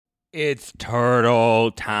It's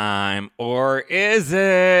turtle time, or is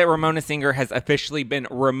it? Ramona Singer has officially been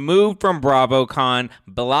removed from BravoCon,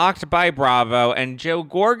 blocked by Bravo, and Joe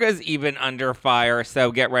Gorga's even under fire,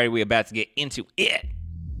 so get ready, we're about to get into it.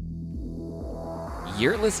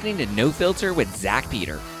 You're listening to No Filter with Zach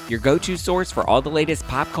Peter, your go-to source for all the latest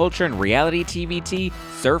pop culture and reality TV tea,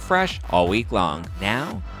 served fresh all week long.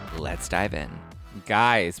 Now, let's dive in.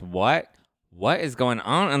 Guys, what is going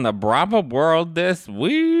on in the Bravo world this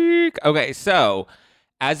week? Okay, so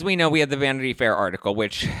as we know, we had the Vanity Fair article,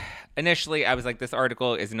 which initially I was like, this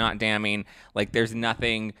article is not damning. Like, there's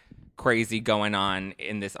nothing crazy going on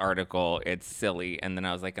in this article. It's silly. And then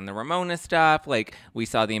I was like, in the Ramona stuff, like, we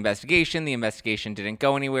saw the investigation. The investigation didn't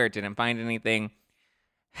go anywhere. It didn't find anything.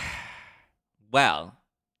 Well,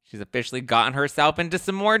 she's officially gotten herself into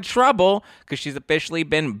some more trouble because she's officially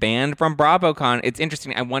been banned from BravoCon. It's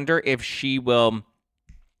interesting. I wonder if she will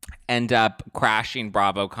end up crashing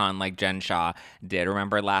BravoCon like Jen Shah did.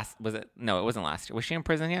 Remember it wasn't last year. Was she in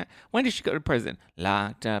prison yet? When did she go to prison?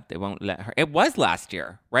 Locked up. They won't let her. It was last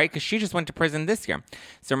year, right? Because she just went to prison this year.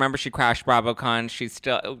 So remember, she crashed BravoCon. She's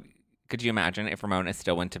still. Could you imagine if Ramona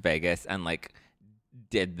still went to Vegas and like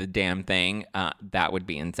did the damn thing? That would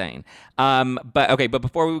be insane. But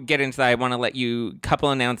before we get into that, I want to let you couple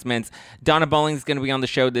announcements. Donna Bowling's going to be on the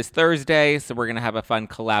show this Thursday, so we're going to have a fun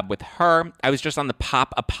collab with her. I was just on the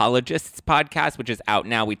Pop Apologists podcast, which is out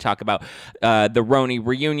now. We talk about the Roni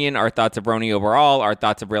reunion, our thoughts of Roni overall, our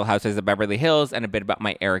thoughts of Real Housewives of Beverly Hills, and a bit about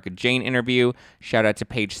my Erica Jane interview. Shout out to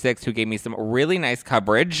Page 6, who gave me some really nice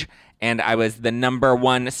coverage. And I was the number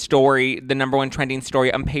one trending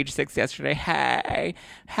story on Page 6 yesterday. Hey.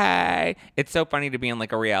 It's so funny to be in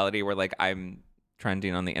like a reality where like I'm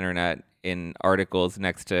trending on the internet in articles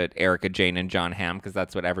next to Erica Jane and John Hamm, because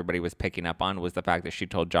that's what everybody was picking up on, was the fact that she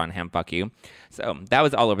told John Hamm, fuck you. So that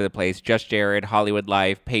was all over the place. Just Jared, Hollywood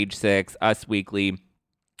Life, Page 6, Us Weekly,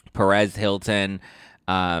 Perez Hilton.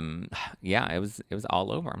 It was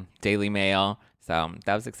all over. Daily Mail. So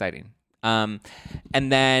that was exciting. And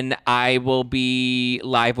then I will be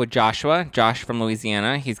live with Josh from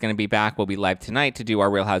Louisiana. He's going to be back. We'll be live tonight to do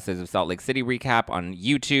our Real Housewives of Salt Lake City recap on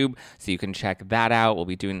YouTube, so you can check that out. We'll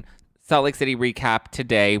be doing Salt Lake City recap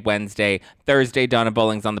today, Wednesday. Thursday, Donna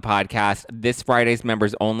Bowling's on the podcast. This Friday's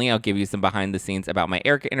members only. I'll give you some behind the scenes about my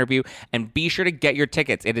Erica interview. And be sure to get your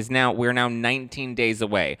tickets. We're now 19 days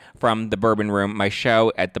away from the Bourbon Room, my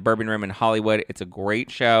show at the Bourbon Room in Hollywood. It's a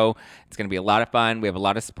great show. It's going to be a lot of fun. We have a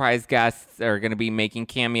lot of surprise guests that are going to be making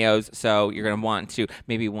cameos. So you're going to want to,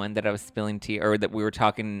 maybe one that I was spilling tea, or that we were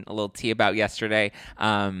talking a little tea about yesterday.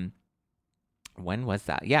 When was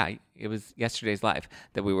that? Yeah, it was yesterday's live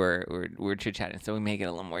that we were chit-chatting, so we may get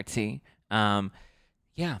a little more tea.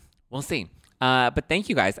 We'll see. But thank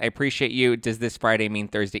you guys. I appreciate you. Does this Friday mean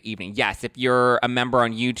Thursday evening? Yes, if you're a member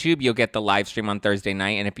on YouTube, you'll get the live stream on Thursday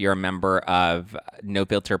night, and if you're a member of No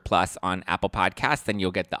Filter Plus on Apple Podcasts, then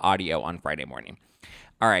you'll get the audio on Friday morning.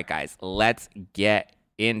 All right, guys, let's get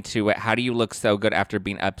into it. How do you look so good after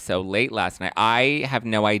being up so late last night? I have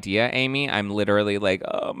no idea, Amy. I'm literally like,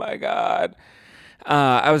 oh my God.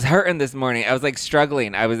 I was hurting this morning. I was like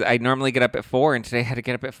struggling. I normally get up at 4, and today I had to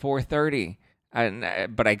get up at 4:30.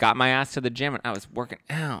 But I got my ass to the gym, and I was working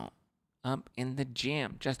out up in the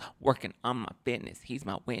gym, just working on my fitness. He's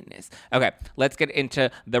my witness. Okay, let's get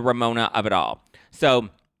into the Ramona of it all. So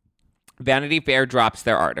Vanity Fair drops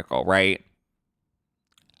their article, right?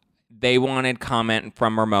 They wanted comment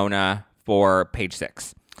from Ramona for Page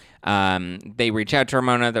 6. They reach out to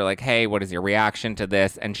Ramona. They're like, hey, what is your reaction to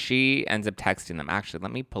this? And she ends up texting them. Actually,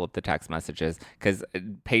 let me pull up the text messages, because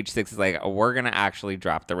Page 6 is like, we're going to actually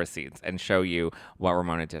drop the receipts and show you what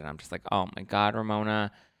Ramona did. And I'm just like, oh my God,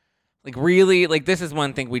 Ramona. Like, really? Like, this is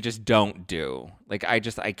one thing we just don't do. Like, I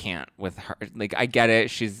can't with her. Like, I get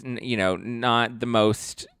it. She's, not the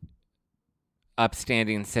most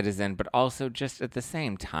upstanding citizen, but also just at the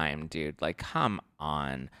same time, dude, like, come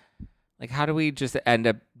on. Like, how do we just end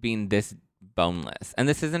up being this boneless? And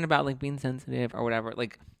this isn't about, like, being sensitive or whatever.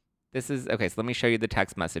 Like, this is... Okay, so let me show you the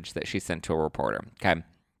text message that she sent to a reporter, okay?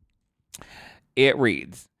 It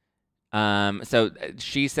reads... So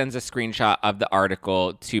she sends a screenshot of the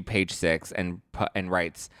article to Page 6 and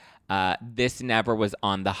writes... this never was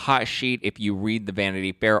on the hot sheet. If you read the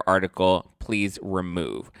Vanity Fair article, please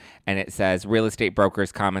remove. And it says, real estate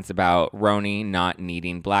brokers' comments about Roni not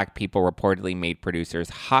needing black people reportedly made producers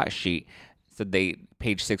hot sheet. So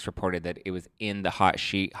Page 6 reported that it was in the hot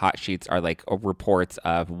sheet. Hot sheets are like reports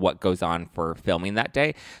of what goes on for filming that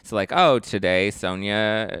day. So like, oh, today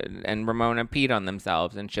Sonia and Ramona peed on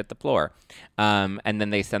themselves and shit the floor. And then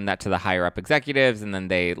they send that to the higher up executives, and then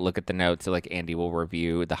they look at the notes. So like Andy will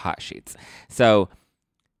review the hot sheets. So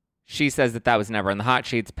She says that was never in the hot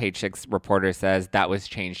sheets. Page Six reporter says that was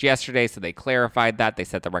changed yesterday, so they clarified that. They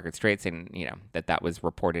set the record straight, saying that was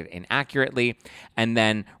reported inaccurately. And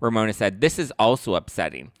then Ramona said, "This is also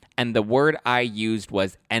upsetting, and the word I used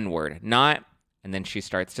was N-word, not." And then she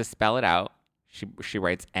starts to spell it out. She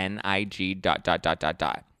writes NIG ...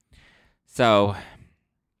 So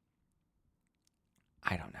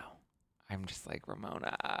I don't know. I'm just like,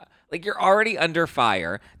 Ramona, like, you're already under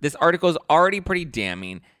fire. This article is already pretty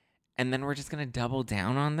damning. And then we're just going to double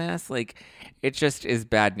down on this. Like, it just is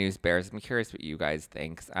bad news bears. I'm curious what you guys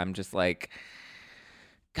think. I'm just like,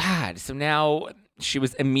 God. So now she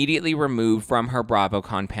was immediately removed from her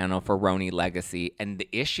BravoCon panel for Roni Legacy. And the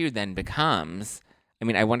issue then becomes,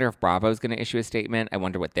 I wonder if Bravo's going to issue a statement. I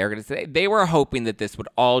wonder what they're going to say. They were hoping that this would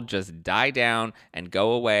all just die down and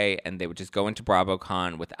go away, and they would just go into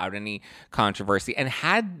BravoCon without any controversy. And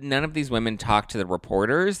had none of these women talked to the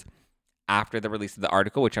reporters after the release of the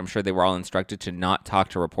article, which I'm sure they were all instructed to not talk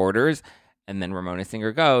to reporters, and then Ramona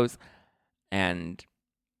Singer goes. And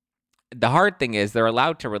the hard thing is they're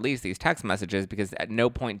allowed to release these text messages because at no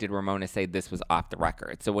point did Ramona say this was off the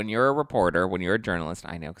record. So when you're a reporter, when you're a journalist,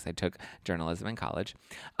 I know because I took journalism in college,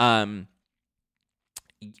 something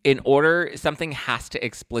has to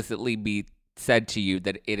explicitly be said to you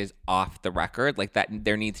that it is off the record, like that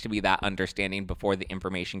there needs to be that understanding before the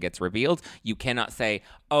information gets revealed. You cannot say,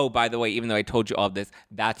 oh, by the way, even though I told you all of this,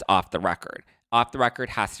 that's off the record. Off the record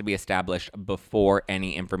has to be established before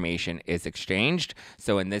any information is exchanged.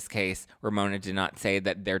 So in this case, Ramona did not say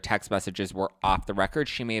that their text messages were off the record.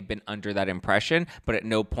 She may have been under that impression, but at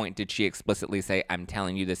no point did she explicitly say, I'm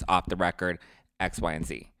telling you this off the record, X, Y, and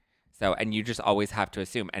Z. So, and you just always have to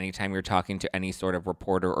assume anytime you're talking to any sort of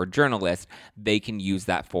reporter or journalist, they can use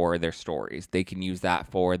that for their stories. They can use that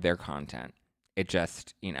for their content. It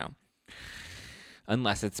just,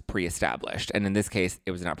 unless it's pre-established. And in this case,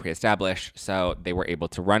 it was not pre-established, so they were able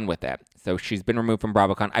to run with it. So she's been removed from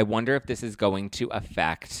BravoCon. I wonder if this is going to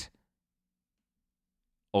affect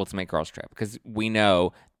Ultimate Girls Trip, because we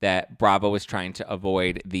know that Bravo was trying to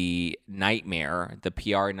avoid the nightmare, the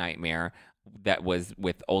PR nightmare that was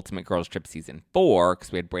with Ultimate Girls Trip Season 4,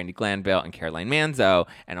 because we had Brandi Glanville and Caroline Manzo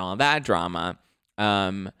and all of that drama.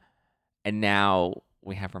 And now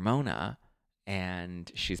we have Ramona,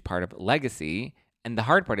 and she's part of Legacy. And the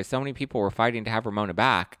hard part is so many people were fighting to have Ramona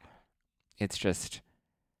back. It's just,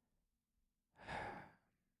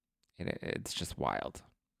 it's just wild.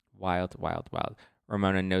 Wild, wild, wild.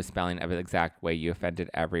 Ramona, no spelling of the exact way you offended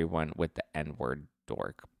everyone with the N-word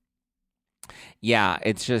dork. Yeah,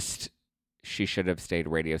 it's just, she should have stayed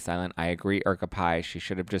radio silent. I agree, Urka Pie. She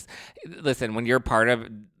should have just, listen, when you're part of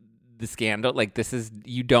the scandal, like, this is,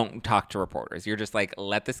 you don't talk to reporters. You're just like,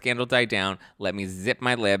 let the scandal die down, let me zip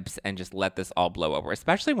my lips and just let this all blow over,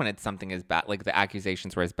 especially when it's something as bad, like the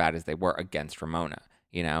accusations were as bad as they were against Ramona,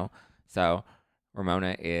 so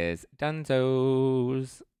Ramona is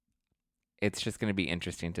dunzos. It's just going to be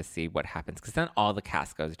interesting to see what happens, because then all the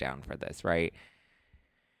cast goes down for this, right?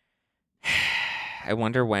 I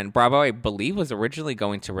wonder when Bravo, I believe, was originally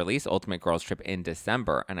going to release Ultimate Girls Trip in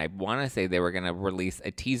December, and I want to say they were going to release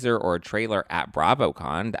a teaser or a trailer at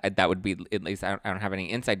BravoCon. That would be, at least I don't have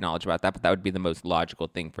any inside knowledge about that, but that would be the most logical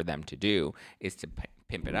thing for them to do, is to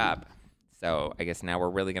pimp it up. So I guess now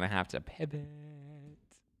we're really going to have to pivot.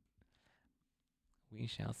 We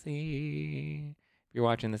shall see. If you're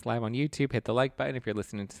watching this live on YouTube, hit the like button. If you're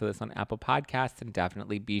listening to this on Apple Podcasts, then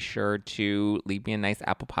definitely be sure to leave me a nice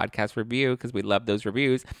Apple Podcast review, because we love those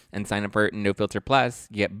reviews. And sign up for No Filter Plus.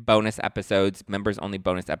 You get bonus episodes, members-only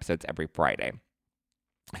bonus episodes every Friday.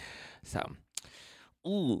 So,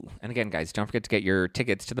 and again, guys, don't forget to get your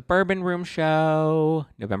tickets to the Bourbon Room show,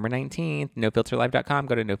 November 19th, nofilterlive.com.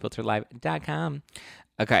 Go to nofilterlive.com.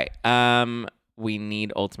 Okay, we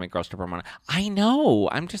need Ultimate Girls Trip Ramona. I know.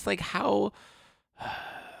 I'm just like, how...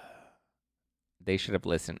 They should have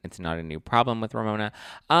listened. It's not a new problem with Ramona.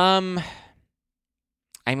 Yeah,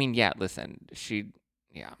 listen, it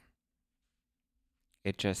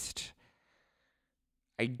just,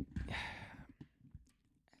 it's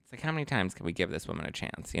like, how many times can we give this woman a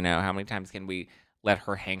chance? How many times can we let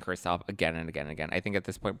her hang herself again and again and again? I think at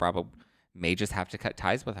this point, Bravo may just have to cut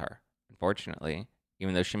ties with her, unfortunately.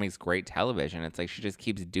 Even though she makes great television, it's like she just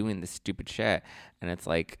keeps doing this stupid shit. And it's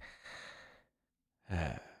like,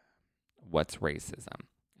 what's racism?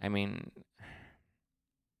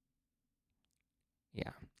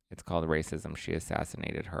 Yeah, it's called racism. She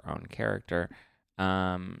assassinated her own character.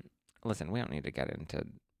 Listen, we don't need to get into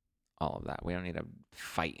all of that. We don't need to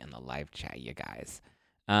fight in the live chat, you guys.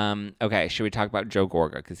 Okay, should we talk about Joe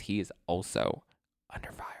Gorga? Because he is also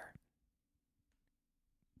under fire.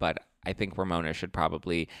 But I think Ramona should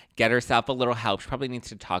probably get herself a little help. She probably needs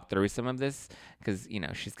to talk through some of this because,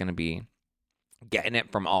 she's going to be getting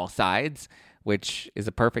it from all sides, which is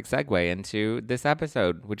a perfect segue into this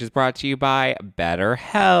episode, which is brought to you by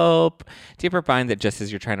BetterHelp. Do you ever find that just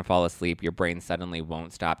as you're trying to fall asleep, your brain suddenly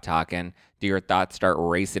won't stop talking? Do your thoughts start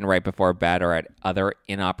racing right before bed or at other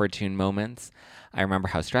inopportune moments? I remember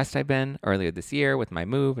how stressed I've been earlier this year with my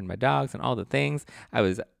move and my dogs and all the things. I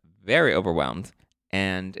was very overwhelmed.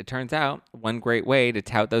 And it turns out one great way to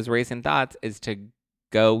tout those racing thoughts is to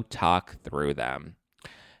go talk through them.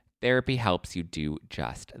 Therapy helps you do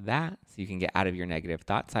just that, so you can get out of your negative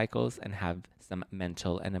thought cycles and have some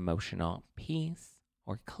mental and emotional peace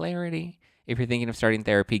or clarity. If you're thinking of starting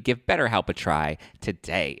therapy, give BetterHelp a try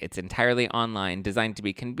today. It's entirely online, designed to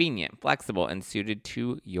be convenient, flexible, and suited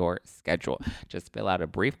to your schedule. Just fill out a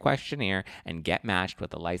brief questionnaire and get matched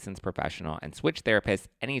with a licensed professional and switch therapists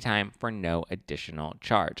anytime for no additional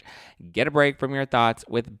charge. Get a break from your thoughts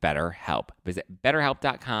with BetterHelp. Visit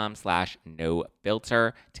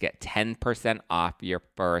BetterHelp.com/nofilter to get 10% off your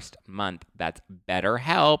first month. That's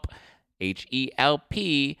BetterHelp,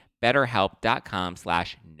 HELP,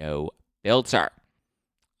 BetterHelp.com/nofilter.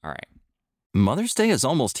 All right. Mother's Day is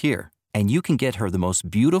almost here, and you can get her the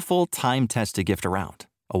most beautiful time-tested gift around.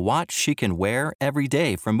 A watch she can wear every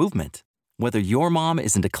day from Movement. Whether your mom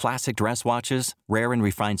is into classic dress watches, rare and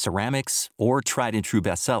refined ceramics, or tried-and-true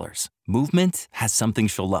bestsellers, Movement has something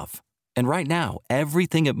she'll love. And right now,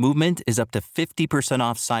 everything at Movement is up to 50%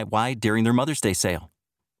 off site-wide during their Mother's Day sale.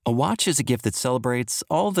 A watch is a gift that celebrates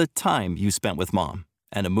all the time you spent with mom,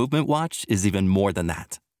 and a Movement watch is even more than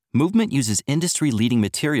that. Movement uses industry-leading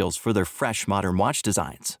materials for their fresh, modern watch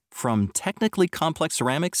designs, from technically complex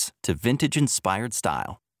ceramics to vintage-inspired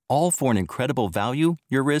style, all for an incredible value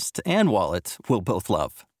your wrist and wallet will both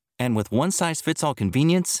love. And with one-size-fits-all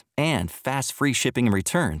convenience and fast free shipping and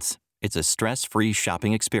returns, it's a stress-free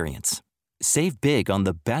shopping experience. Save big on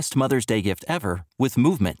the best Mother's Day gift ever with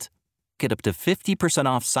Movement. Get up to 50%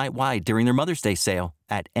 off site-wide during their Mother's Day sale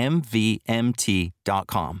at MVMT.com.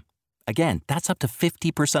 Again, that's up to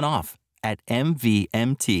 50% off at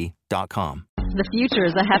MVMT.com. The future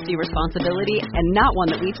is a hefty responsibility and not one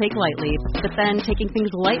that we take lightly. But then taking things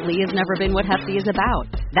lightly has never been what Hefty is about.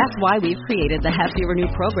 That's why we've created the Hefty Renew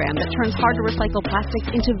program that turns hard-to-recycle plastics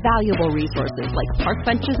into valuable resources like park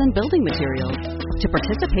benches and building materials. To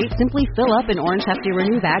participate, simply fill up an orange Hefty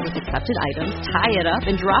Renew bag with accepted items, tie it up,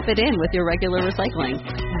 and drop it in with your regular recycling.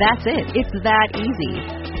 That's it. It's that easy.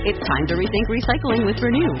 It's time to rethink recycling with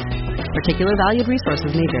Renew. Particular valued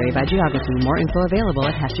resources may vary by geography. More info available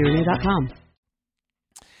at heftyrenew.com.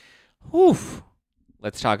 Oof.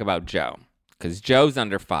 Let's talk about Joe, because Joe's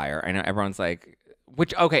under fire. I know everyone's like,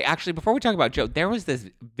 actually, before we talk about Joe, there was this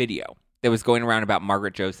video that was going around about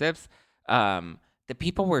Margaret Josephs that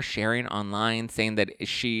people were sharing online, saying that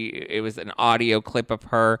it was an audio clip of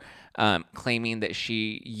her claiming that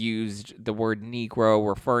she used the word Negro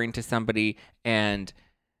referring to somebody, and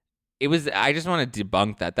I just want to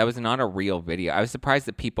debunk that. That was not a real video. I was surprised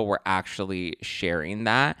that people were actually sharing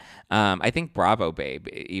that. I think Bravo Babe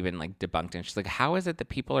even debunked it. And she's like, how is it that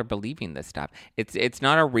people are believing this stuff? It's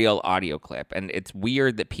not a real audio clip. And it's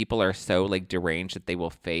weird that people are so deranged that they will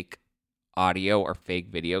fake audio or fake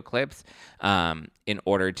video clips in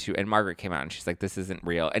order to, and Margaret came out and she's like, this isn't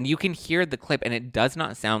real. And you can hear the clip and it does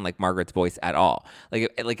not sound like Margaret's voice at all.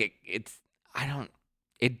 It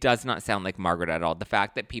does not sound like Margaret at all. The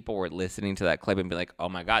fact that people were listening to that clip and be like, oh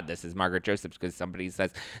my God, this is Margaret Josephs because somebody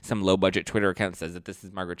says, some low budget Twitter account says that this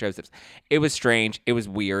is Margaret Josephs. It was strange. It was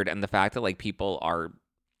weird. And the fact that people are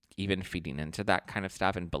even feeding into that kind of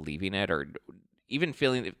stuff and believing it, or even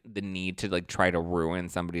feeling the need to try to ruin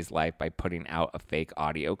somebody's life by putting out a fake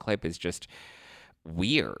audio clip is just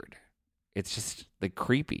weird. It's just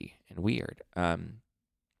creepy and weird.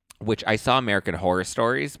 Which I saw American Horror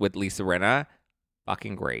Stories with Lisa Rinna.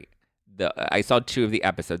 Fucking great. I saw 2 of the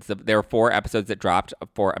episodes. There are 4 episodes that dropped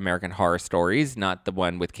for American Horror Stories, not the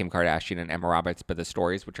one with Kim Kardashian and Emma Roberts, but the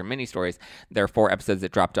stories, which are mini stories. There are 4 episodes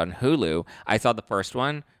that dropped on Hulu. I saw the first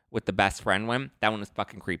one with the best friend one. That one was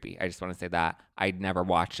fucking creepy. I just want to say that. I'd never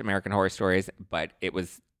watched American Horror Stories, but it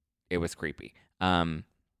was creepy. And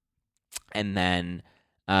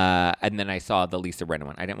then I saw the Lisa Rinna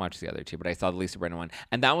one. I didn't watch the other 2, but I saw the Lisa Rinna one,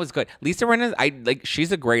 and that was good. Lisa Rinna,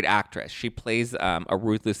 she's a great actress. She plays a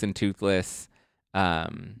ruthless and toothless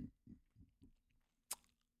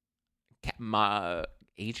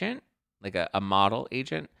agent, a model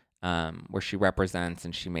agent, where she represents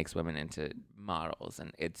and she makes women into models,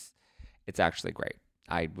 and it's actually great.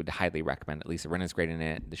 I would highly recommend it. Lisa Rinna's great in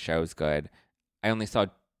it. The show's good. I only saw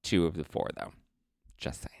 2 of the 4 though.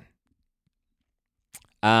 Just saying.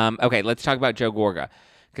 Okay, let's talk about Joe Gorga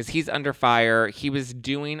because he's under fire. He was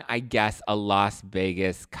doing, I guess, a Las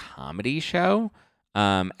Vegas comedy show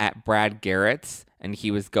at Brad Garrett's, and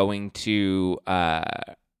he was going to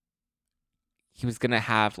have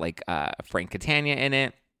like Frank Catania in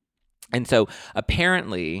it, and so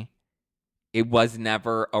apparently it was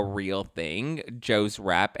never a real thing. Joe's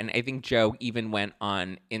rep, and I think Joe even went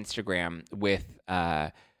on Instagram with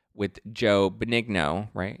Joe Benigno,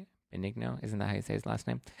 right? Benigno, isn't that how you say his last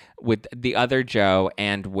name? With the other Joe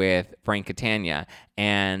and with Frank Catania,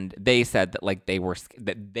 and they said that like they were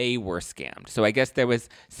scammed. So I guess there was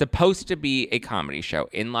supposed to be a comedy show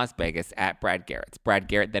in Las Vegas at Brad Garrett's. Brad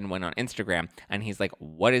Garrett then went on Instagram and he's like,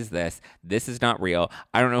 "What is this? This is not real.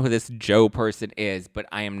 I don't know who this Joe person is, but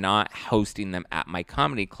I am not hosting them at my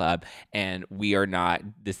comedy club, and we are not.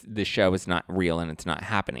 The show is not real and it's not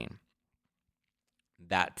happening."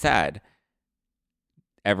 That said,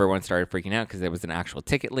 everyone started freaking out because there was an actual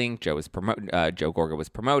ticket link. Joe Gorga was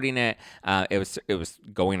promoting it. It was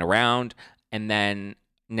going around, and then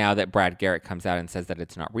now that Brad Garrett comes out and says that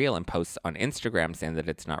it's not real and posts on Instagram saying that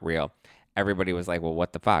it's not real, everybody was like, "Well,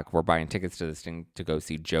 what the fuck? We're buying tickets to this thing to go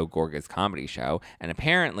see Joe Gorga's comedy show." And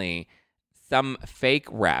apparently, some fake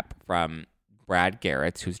rep from Brad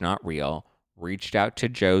Garrett's, who's not real, reached out to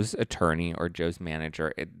Joe's attorney or Joe's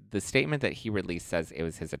manager. The statement that he released says it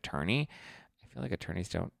was his attorney. I feel like attorneys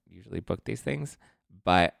don't usually book these things,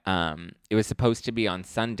 but it was supposed to be on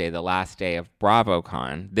Sunday, the last day of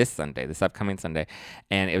BravoCon, this upcoming Sunday,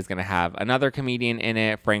 and it was going to have another comedian in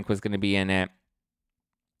it. Frank was going to be in it,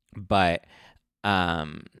 but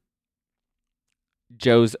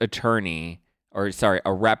Joe's attorney,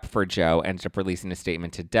 a rep for Joe, ended up releasing a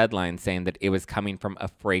statement to Deadline saying that it was coming from a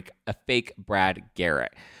fake Brad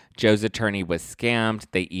Garrett. Joe's attorney was scammed.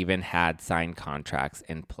 They even had signed contracts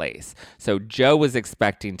in place. So Joe was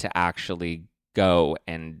expecting to actually go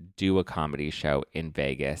and do a comedy show in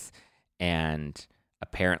Vegas, and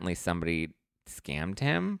apparently somebody scammed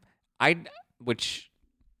him. Which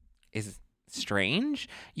is strange.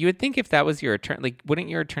 You would think if that was your attorney, like, wouldn't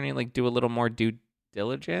your attorney like do a little more due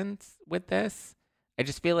diligence with this? I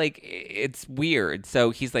just feel like it's weird. So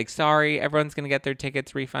he's like, "Sorry, everyone's going to get their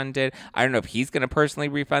tickets refunded." I don't know if he's going to personally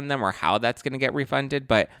refund them or how that's going to get refunded,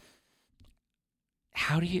 but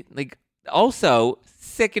how do you, like, also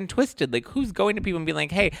sick and twisted. Like, who's going to people and being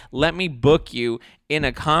like, "Hey, let me book you in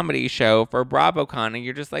a comedy show for BravoCon," and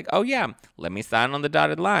you're just like, "Oh yeah, let me sign on the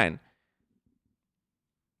dotted line."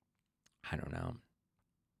 I don't know.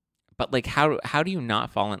 But like, how do you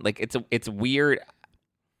not fall in? Like, it's weird.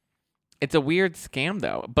 It's a weird scam,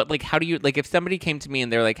 though. But, like, how do you, like, if somebody came to me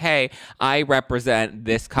and they're like, "Hey, I represent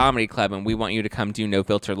this comedy club and we want you to come do No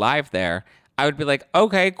Filter Live there," I would be like,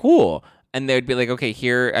 "Okay, cool." And they'd be like, "Okay,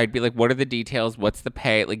 here," I'd be like, "What are the details? What's the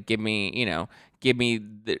pay? Like, give me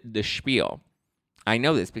the spiel." I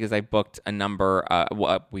know this because I booked a number,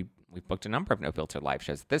 we booked a number of No Filter Live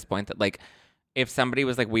shows at this point that, like, if somebody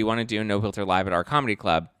was like, "We want to do No Filter Live at our comedy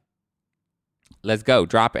club, let's go,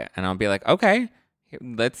 drop it." And I'll be like, "Okay.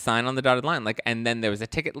 Let's sign on the dotted line." Like, and then there was a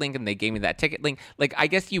ticket link and they gave me that ticket link. Like, I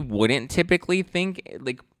guess you wouldn't typically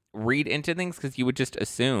read into things because you would just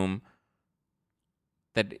assume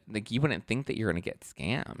that, like, you wouldn't think that you're going to get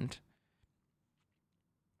scammed.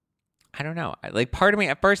 I don't know. Like, part of me,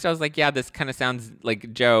 at first I was like, yeah, this kind of sounds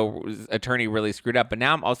like Joe's attorney really screwed up. But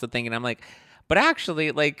now I'm also thinking, I'm like, but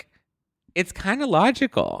actually, like, it's kind of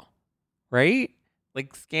logical, right?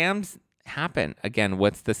 Like, scams happen. Again,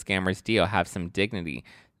 what's the scammer's deal? Have some dignity.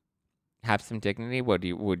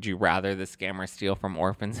 Would you rather the scammer steal from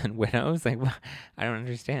orphans and widows? Like, I don't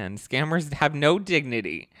understand. Scammers have no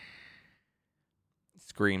dignity.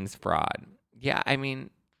 Screams fraud. Yeah, I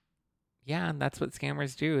mean, yeah, that's what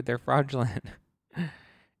scammers do. They're fraudulent.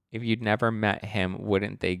 If you'd never met him,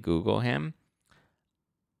 wouldn't they Google him?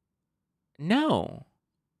 No,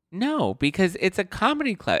 because it's a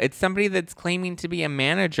comedy club. It's somebody that's claiming to be a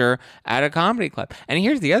manager at a comedy club. And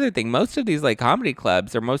here's the other thing. Most of these, like, comedy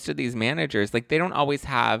clubs or most of these managers, like, they don't always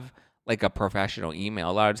have, like, a professional email.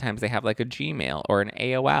 A lot of times they have, like, a Gmail or an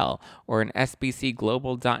AOL or an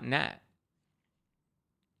sbcglobal.net.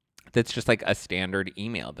 That's just, like, a standard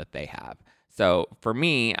email that they have. So for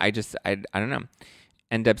me, I don't know.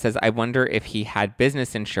 And Deb says, "I wonder if he had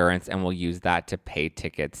business insurance and will use that to pay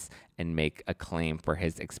tickets and make a claim for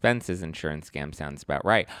his expenses." Insurance scam sounds about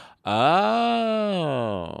right.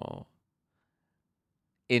 Oh.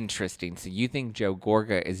 Interesting. So you think Joe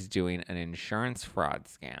Gorga is doing an insurance fraud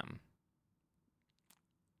scam?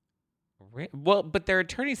 Well, but their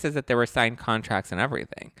attorney says that there were signed contracts and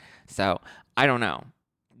everything. So I don't know.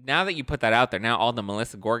 now that you put that out there, now all the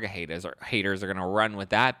Melissa Gorga haters are going to run with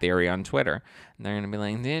that theory on Twitter. And they're going to be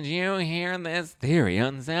like, did you hear this theory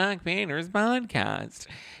on Zach Peter's podcast?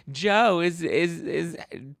 Joe is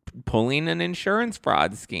pulling an insurance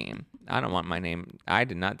fraud scheme. I don't want my name. I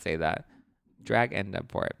did not say that. Drag end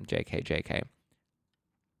up for it. JK.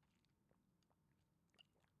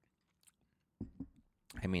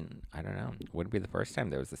 I mean, I don't know. It wouldn't be the first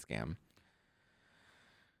time there was a scam.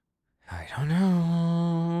 I don't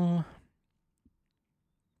know.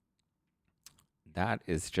 That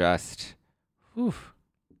is just, whew.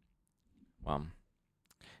 Well,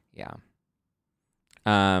 yeah.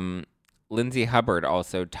 Lindsay Hubbard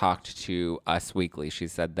also talked to Us Weekly. She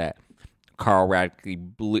said that Carl radically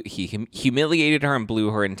humiliated her and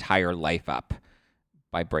blew her entire life up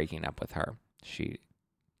by breaking up with her.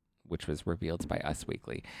 Which was revealed by Us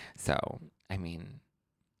Weekly. So, I mean,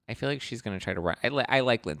 I feel like she's going to try to run. I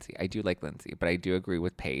like Lindsay. I do like Lindsay, but I do agree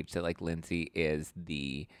with Paige that like Lindsay is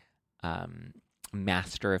the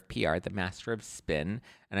master of PR, the master of spin,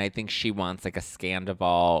 and I think she wants like a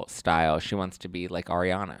Scandival style. She wants to be like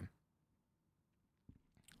Ariana.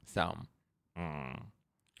 So,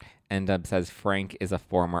 Endub says Frank is a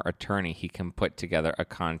former attorney. He can put together a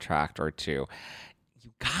contract or two.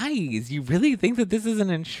 You guys, you really think that this is an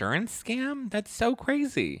insurance scam? That's so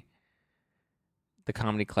crazy. The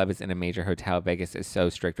comedy club is in a major hotel. Vegas is so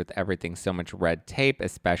strict with everything, so much red tape,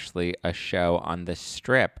 especially a show on the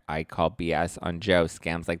Strip. I call BS on Joe.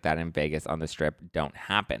 Scams like that in Vegas on the Strip don't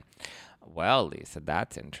happen. Well, Lisa,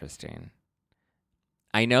 that's interesting.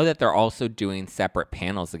 I know that they're also doing separate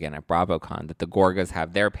panels again at BravoCon, that the Gorgas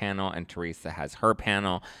have their panel and Teresa has her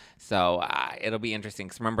panel. So it'll be interesting.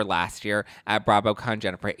 Because remember last year at BravoCon,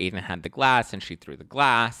 Jennifer Aiden had the glass and she threw the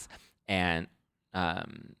glass. And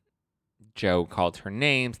Joe called her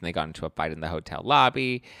names and they got into a fight in the hotel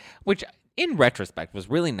lobby, which in retrospect was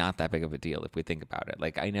really not that big of a deal if we think about it.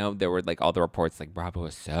 Like, I know there were like all the reports like Bravo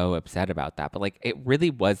was so upset about that, but like it really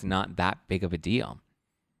was not that big of a deal.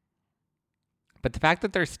 But the fact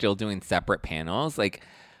that they're still doing separate panels, like,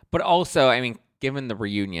 but also, I mean, given the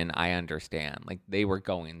reunion, I understand. Like, they were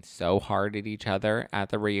going so hard at each other at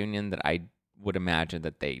the reunion that I would imagine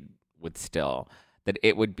that they would still, that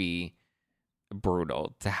it would be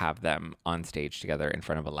brutal to have them on stage together in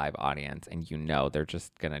front of a live audience. And you know, they're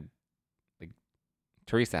just going to, like,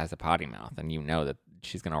 Teresa has a potty mouth and you know that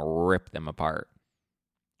she's going to rip them apart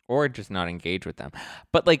or just not engage with them.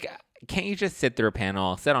 But, like, can't you just sit through a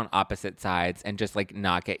panel, sit on opposite sides, and just like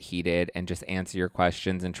not get heated and just answer your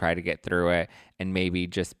questions and try to get through it and maybe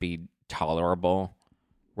just be tolerable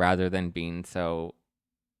rather than being so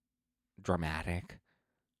dramatic?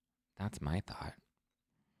 That's my thought.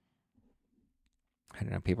 I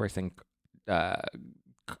don't know. People are saying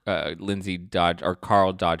Lindsay dodged or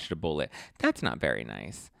Carl dodged a bullet. That's not very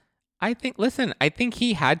nice. I think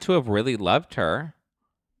he had to have really loved her.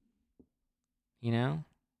 You know?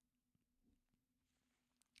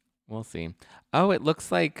 We'll see. Oh, it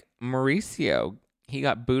looks like Mauricio. He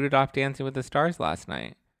got booted off Dancing with the Stars last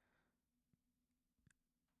night.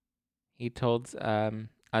 He told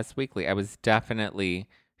Us Weekly, I was definitely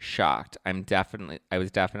shocked. I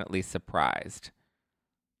was definitely surprised.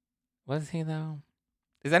 Was he, though?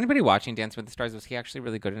 Is anybody watching Dancing with the Stars? Was he actually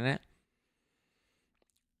really good in it?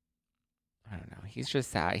 I don't know. He's just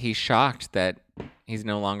sad. He's shocked that he's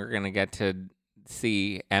no longer going to get to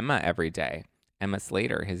see Emma every day. Emma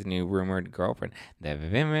Slater, his new rumored girlfriend. The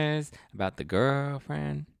rumors about the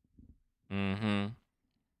girlfriend.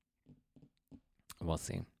 We'll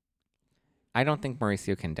see. I don't think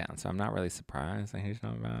Mauricio can dance, so I'm not really surprised that he's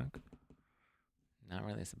not back. Not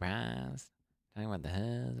really surprised. Talking about the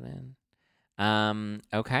husband.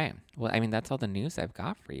 Okay. Well, I mean, that's all the news I've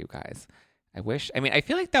got for you guys. I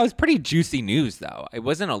feel like that was pretty juicy news, though. It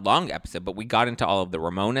wasn't a long episode, but we got into all of the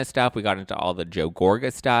Ramona stuff. We got into all the Joe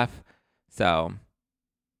Gorga stuff. So,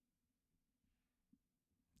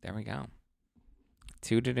 there we go.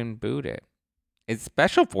 Tooted and booted. Is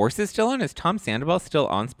Special Forces still on? Is Tom Sandoval still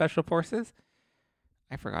on Special Forces?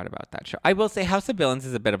 I forgot about that show. I will say House of Villains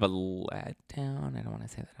is a bit of a letdown. I don't want to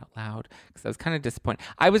say that out loud because I was kind of disappointed.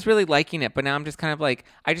 I was really liking it, but now I'm just kind of like,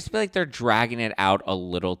 I just feel like they're dragging it out a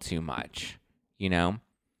little too much, you know?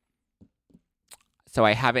 So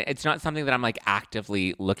it's not something that I'm like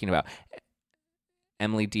actively looking about.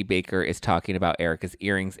 Emily D. Baker is talking about Erica's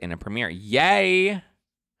earrings in a premiere. Yay!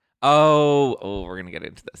 Oh, we're going to get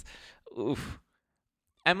into this. Oof.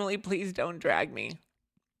 Emily, please don't drag me.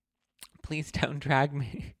 Please don't drag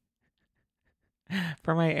me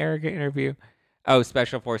for my Erica interview. Oh,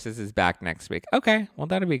 Special Forces is back next week. Okay, well,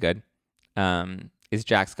 that'll be good. Is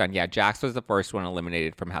Jax gone? Yeah, Jax was the first one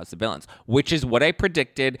eliminated from House of Villains, which is what I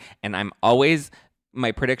predicted, and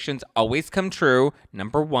my predictions always come true.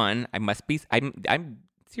 Number one, I'm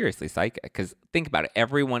seriously psychic, because think about it.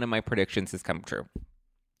 Every one of my predictions has come true.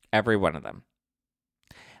 Every one of them.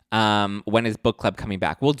 When is book club coming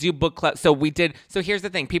back? We'll do book club. So here's the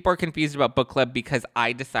thing. People are confused about book club because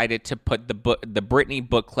I decided to put the Britney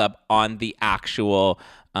book club on the actual,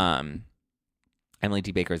 Emily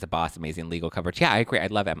D. Baker is a boss, amazing legal coverage. Yeah, I agree. I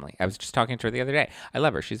love Emily. I was just talking to her the other day. I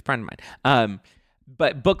love her. She's a friend of mine.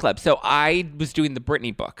 But book club. So I was doing the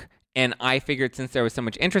Britney book, and I figured since there was so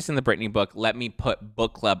much interest in the Britney book, let me put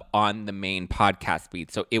book club on the main podcast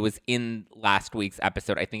feed. So it was in last week's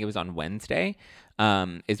episode. I think it was on Wednesday,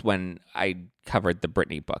 is when I covered the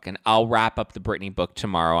Britney book. And I'll wrap up the Britney book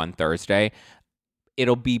tomorrow on Thursday.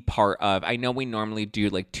 It'll be part of, I know we normally do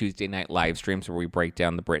like Tuesday night live streams where we break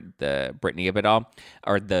down the Britney of it all,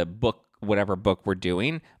 or the book, whatever book we're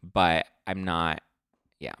doing, but I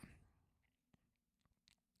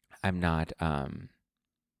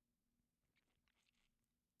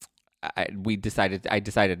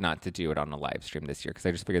decided not to do it on a live stream this year because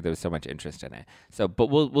I just figured there was so much interest in it. So, but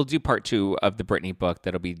we'll do part 2 of the Britney book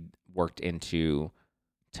that'll be worked into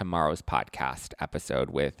tomorrow's podcast episode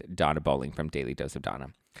with Donna Bowling from Daily Dose of Donna.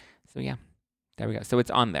 So yeah, there we go. So it's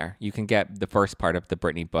on there. You can get the first part of the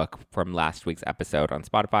Britney book from last week's episode on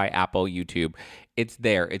Spotify, Apple, YouTube. It's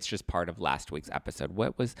there. It's just part of last week's episode.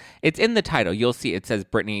 It's in the title. You'll see it says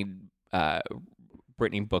Britney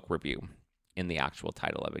book review in the actual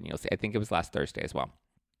title of it. And you'll see, I think it was last Thursday as well.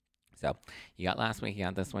 So you got last week, you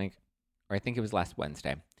got this week, or I think it was last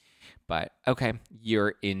Wednesday. But okay,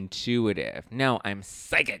 you're intuitive. No, I'm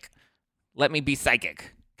psychic. Let me be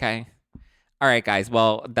psychic. Okay. All right, guys.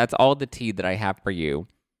 Well, that's all the tea that I have for you.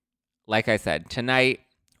 Like I said, tonight,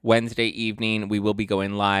 Wednesday evening, we will be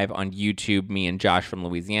going live on YouTube. Me and Josh from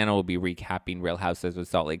Louisiana will be recapping Real Housewives of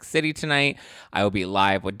Salt Lake City tonight. I will be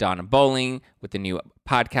live with Donna Bowling with the new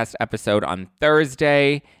podcast episode on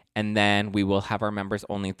Thursday. And then we will have our members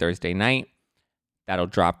only Thursday night. That'll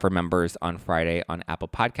drop for members on Friday on Apple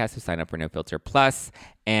Podcasts who sign up for No Filter Plus.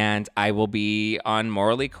 And I will be on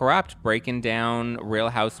Morally Corrupt, breaking down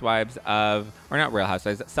Southern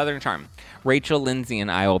Charm. Rachel Lindsay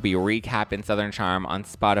and I will be recapping Southern Charm on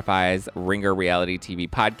Spotify's Ringer Reality TV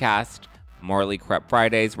podcast. Morally Corrupt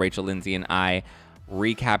Fridays. Rachel Lindsay and I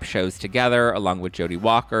recap shows together along with Jodie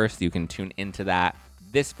Walker, so you can tune into that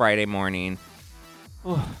this Friday morning.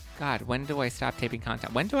 Oh, God, when do I stop taping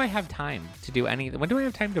content? When do I have time to do anything? When do I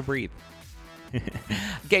have time to breathe?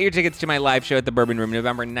 Get your tickets to my live show at the Bourbon Room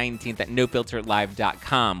November 19th at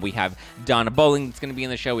nofilterlive.com. We have Donna Bowling that's going to be in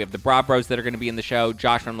the show. We have the Bravos that are going to be in the show.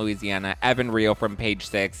 Josh from Louisiana, Evan Rio from Page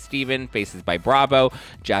 6, Steven, Faces by Bravo,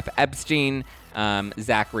 Jeff Epstein,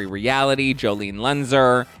 Zachary Reality, Jolene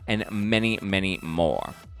Lunzer, and many, many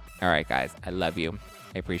more. All right, guys, I love you.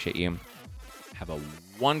 I appreciate you. Have a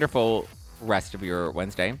wonderful rest of your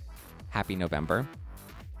Wednesday. Happy November.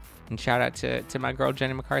 And shout out to my girl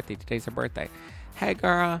Jenny McCarthy. Today's her birthday. Hey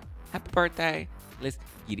girl, happy birthday. Let's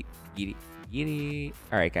giddy.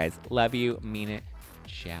 All right, guys, love you, mean it.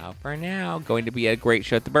 Ciao for now. Going to be a great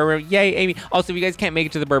show at the Bourbon Room. Yay, Amy. Also, if you guys can't make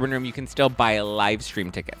it to the Bourbon Room, you can still buy live stream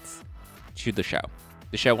tickets to the show.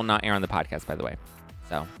 The show will not air on the podcast, by the way.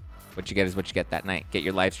 So what you get is what you get that night. Get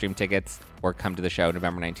your live stream tickets or come to the show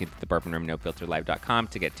November 19th at the Bourbon Room, nofilterlive.com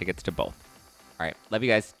to get tickets to both. All right. Love you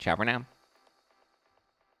guys. Ciao for now.